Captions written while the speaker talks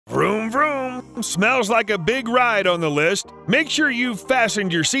smells like a big ride on the list. Make sure you've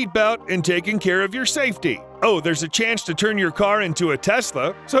fastened your seatbelt and taken care of your safety. Oh, there's a chance to turn your car into a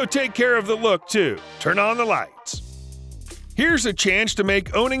Tesla, so take care of the look too. Turn on the lights. Here's a chance to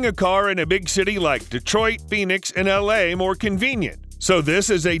make owning a car in a big city like Detroit, Phoenix, and LA more convenient. So this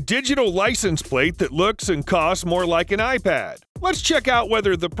is a digital license plate that looks and costs more like an iPad. Let's check out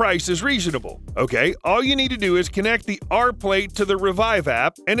whether the price is reasonable. Okay, all you need to do is connect the R plate to the Revive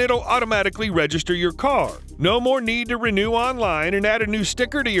app and it'll automatically register your car. No more need to renew online and add a new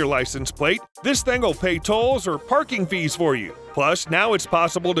sticker to your license plate. This thing will pay tolls or parking fees for you. Plus, now it's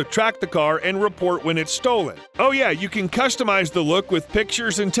possible to track the car and report when it's stolen. Oh yeah, you can customize the look with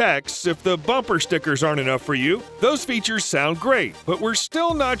pictures and texts if the bumper stickers aren't enough for you. Those features sound great, but we're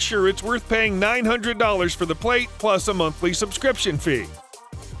still not sure it's worth paying $900 for the plate plus a monthly subscription fee.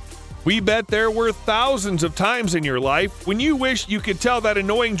 We bet there were thousands of times in your life when you wish you could tell that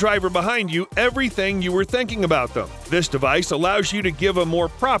annoying driver behind you everything you were thinking about them. This device allows you to give a more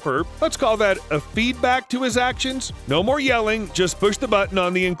proper, let's call that a feedback to his actions. No more yelling, just push the button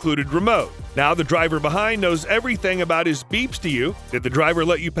on the included remote. Now the driver behind knows everything about his beeps to you. Did the driver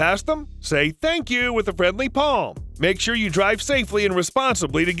let you pass them? Say thank you with a friendly palm. Make sure you drive safely and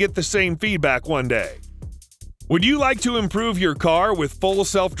responsibly to get the same feedback one day. Would you like to improve your car with full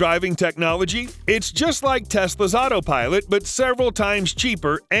self-driving technology? It's just like Tesla's autopilot, but several times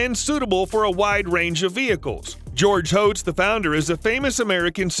cheaper and suitable for a wide range of vehicles. George Hotz, the founder, is a famous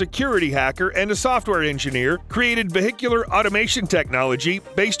American security hacker and a software engineer, created vehicular automation technology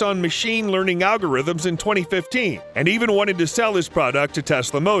based on machine learning algorithms in 2015, and even wanted to sell his product to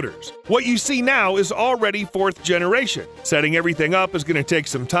Tesla Motors. What you see now is already fourth generation. Setting everything up is going to take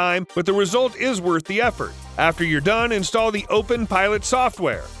some time, but the result is worth the effort. After you're done, install the Open Pilot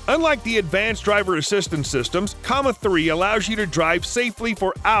software. Unlike the advanced driver assistance systems, Comma 3 allows you to drive safely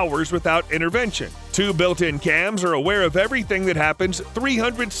for hours without intervention. 2 built-in cams are aware of everything that happens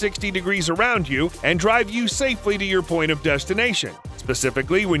 360 degrees around you and drive you safely to your point of destination.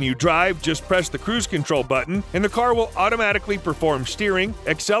 Specifically, when you drive, just press the cruise control button and the car will automatically perform steering,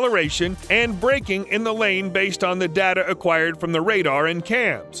 acceleration, and braking in the lane based on the data acquired from the radar and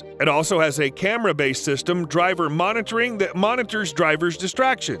cams. It also has a camera-based system, driver monitoring, that monitors drivers'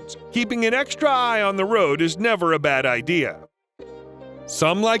 distractions. Keeping an extra eye on the road is never a bad idea.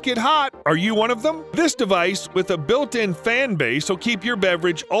 Some like it hot. Are you one of them? This device with a built-in fan base will keep your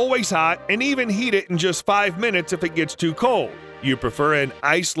beverage always hot and even heat it in just 5 minutes if it gets too cold. You prefer an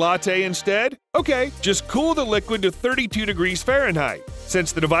iced latte instead? Okay, just cool the liquid to 32 degrees Fahrenheit.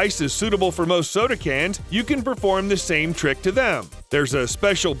 Since the device is suitable for most soda cans, you can perform the same trick to them. There's a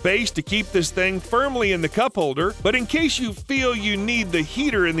special base to keep this thing firmly in the cup holder, but in case you feel you need the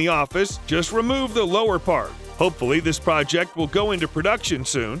heater in the office, just remove the lower part. Hopefully, this project will go into production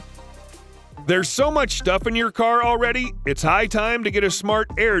soon. There's so much stuff in your car already, it's high time to get a smart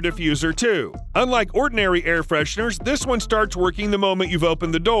air diffuser too. Unlike ordinary air fresheners, this one starts working the moment you've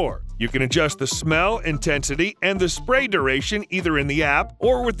opened the door. You can adjust the smell, intensity, and the spray duration either in the app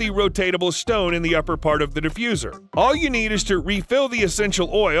or with the rotatable stone in the upper part of the diffuser. All you need is to refill the essential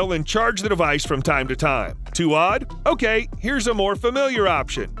oil and charge the device from time to time. Too odd? Okay, here's a more familiar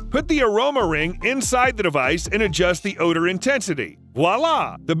option. Put the aroma ring inside the device and adjust the odor intensity.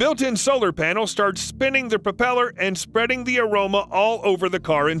 Voila! The built-in solar panel starts spinning the propeller and spreading the aroma all over the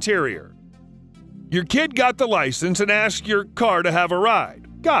car interior. Your kid got the license and asked your car to have a ride.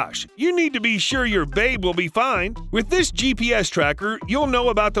 Gosh, you need to be sure your babe will be fine. With this GPS tracker, you'll know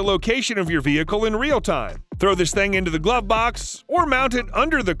about the location of your vehicle in real time. Throw this thing into the glove box or mount it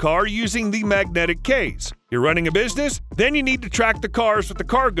under the car using the magnetic case. You're running a business? Then you need to track the cars with the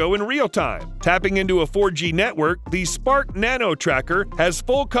cargo in real time. Tapping into a 4G network, the Spark Nano Tracker has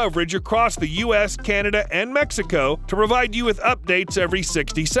full coverage across the US, Canada, and Mexico to provide you with updates every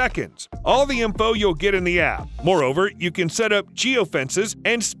 60 seconds. All the info you'll get in the app. Moreover, you can set up geofences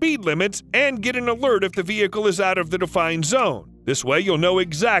and speed limits and get an alert if the vehicle is out of the defined zone. This way you'll know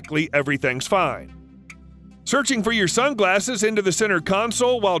exactly everything's fine. Searching for your sunglasses into the center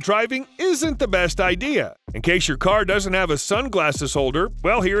console while driving isn't the best idea. In case your car doesn't have a sunglasses holder,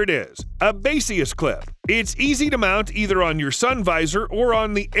 well, here it is, a Basius clip. It's easy to mount either on your sun visor or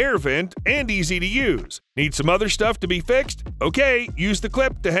on the air vent and easy to use. Need some other stuff to be fixed? Okay, use the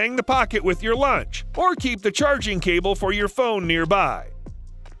clip to hang the pocket with your lunch or keep the charging cable for your phone nearby.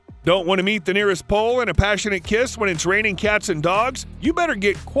 Don't want to meet the nearest pole and a passionate kiss when it's raining cats and dogs? You better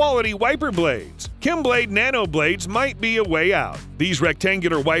get quality wiper blades. Kimblade Nano Blades might be a way out. These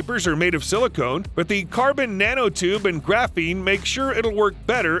rectangular wipers are made of silicone, but the carbon nanotube and graphene make sure it'll work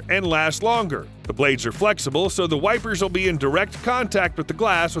better and last longer. The blades are flexible, so the wipers will be in direct contact with the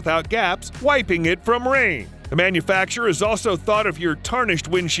glass without gaps, wiping it from rain. The manufacturer has also thought of your tarnished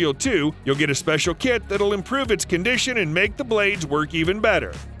windshield too. You'll get a special kit that'll improve its condition and make the blades work even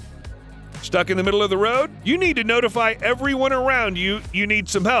better. Stuck in the middle of the road? You need to notify everyone around you need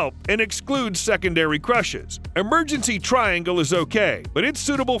some help and exclude secondary crushes. Emergency triangle is okay, but it's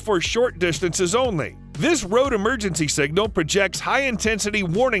suitable for short distances only. This road emergency signal projects high-intensity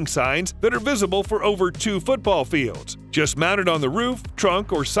warning signs that are visible for over 2 football fields. Just mount it on the roof,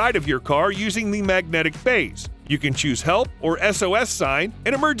 trunk, or side of your car using the magnetic base. You can choose help or SOS sign,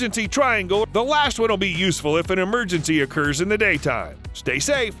 an emergency triangle. The last one will be useful if an emergency occurs in the daytime. Stay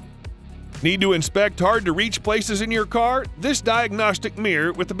safe. Need to inspect hard-to-reach places in your car? This diagnostic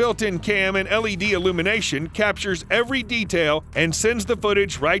mirror with the built-in cam and LED illumination captures every detail and sends the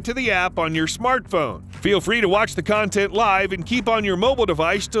footage right to the app on your smartphone. Feel free to watch the content live and keep on your mobile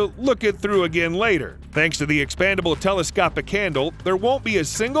device to look it through again later. Thanks to the expandable telescopic handle, there won't be a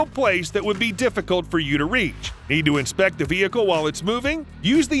single place that would be difficult for you to reach. Need to inspect the vehicle while it's moving?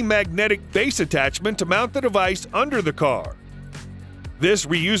 Use the magnetic base attachment to mount the device under the car. This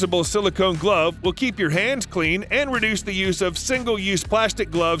reusable silicone glove will keep your hands clean and reduce the use of single-use plastic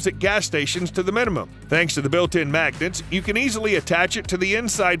gloves at gas stations to the minimum. Thanks to the built-in magnets, you can easily attach it to the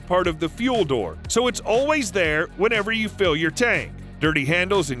inside part of the fuel door, so it's always there whenever you fill your tank. Dirty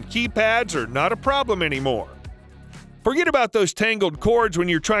handles and keypads are not a problem anymore. Forget about those tangled cords when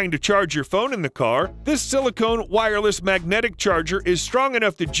you're trying to charge your phone in the car. This silicone wireless magnetic charger is strong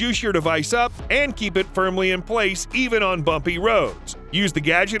enough to juice your device up and keep it firmly in place even on bumpy roads. Use the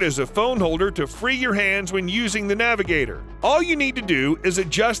gadget as a phone holder to free your hands when using the navigator. All you need to do is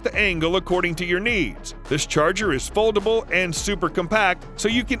adjust the angle according to your needs. This charger is foldable and super compact, so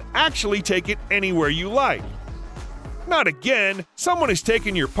you can actually take it anywhere you like. Not again! Someone has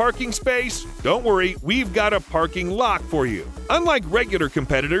taken your parking space? Don't worry, we've got a parking lock for you. Unlike regular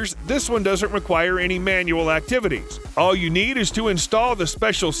competitors, this one doesn't require any manual activities. All you need is to install the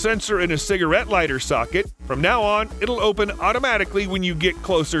special sensor in a cigarette lighter socket. From now on, it'll open automatically when you get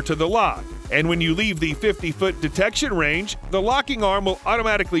closer to the lock. And when you leave the 50-foot detection range, the locking arm will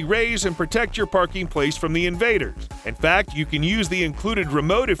automatically raise and protect your parking place from the invaders. In fact, you can use the included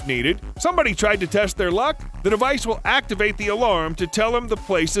remote if needed. Somebody tried to test their luck? The device will activate the alarm to tell them the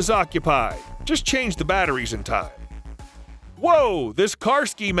place is occupied. Just change the batteries in time. Whoa! This car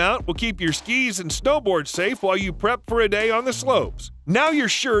ski mount will keep your skis and snowboard safe while you prep for a day on the slopes. Now you're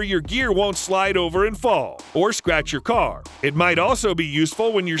sure your gear won't slide over and fall, or scratch your car. It might also be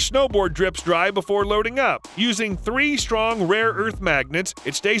useful when your snowboard drips dry before loading up. Using 3 strong rare earth magnets,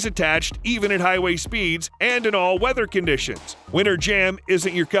 it stays attached even at highway speeds and in all weather conditions. Winter jam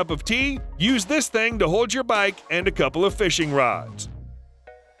isn't your cup of tea? Use this thing to hold your bike and a couple of fishing rods.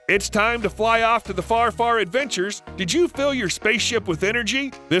 It's time to fly off to the far, far adventures. Did you fill your spaceship with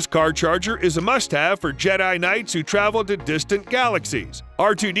energy? This car charger is a must-have for Jedi Knights who travel to distant galaxies.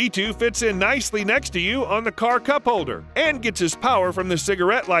 R2-D2 fits in nicely next to you on the car cup holder and gets his power from the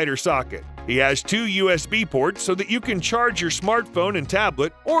cigarette lighter socket. He has 2 USB ports so that you can charge your smartphone and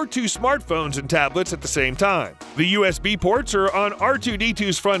tablet, or 2 smartphones and tablets at the same time. The USB ports are on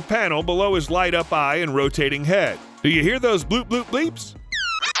R2-D2's front panel below his light-up eye and rotating head. Do you hear those bloop bloop bleeps?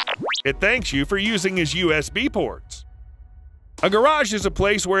 It thanks you for using his USB ports. A garage is a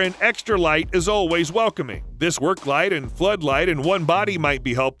place where an extra light is always welcoming. This work light and floodlight in one body might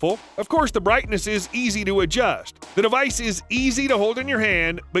be helpful. Of course, the brightness is easy to adjust. The device is easy to hold in your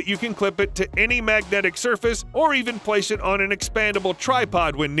hand, but you can clip it to any magnetic surface or even place it on an expandable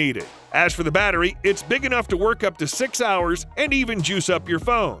tripod when needed. As for the battery, it's big enough to work up to 6 hours and even juice up your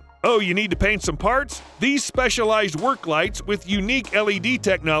phone. Oh, you need to paint some parts? These specialized work lights with unique LED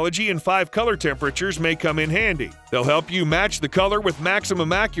technology in 5 color temperatures may come in handy. They'll help you match the color with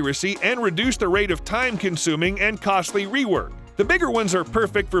maximum accuracy and reduce the rate of time-consuming and costly rework. The bigger ones are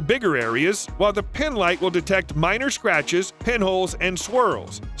perfect for bigger areas, while the pin light will detect minor scratches, pinholes, and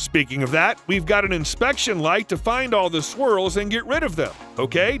swirls. Speaking of that, we've got an inspection light to find all the swirls and get rid of them.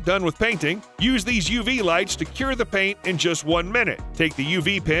 Okay, done with painting. Use these UV lights to cure the paint in just 1 minute. Take the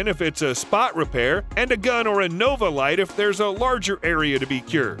UV pin if it's a spot repair, and a gun or a Nova light if there's a larger area to be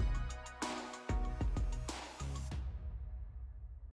cured.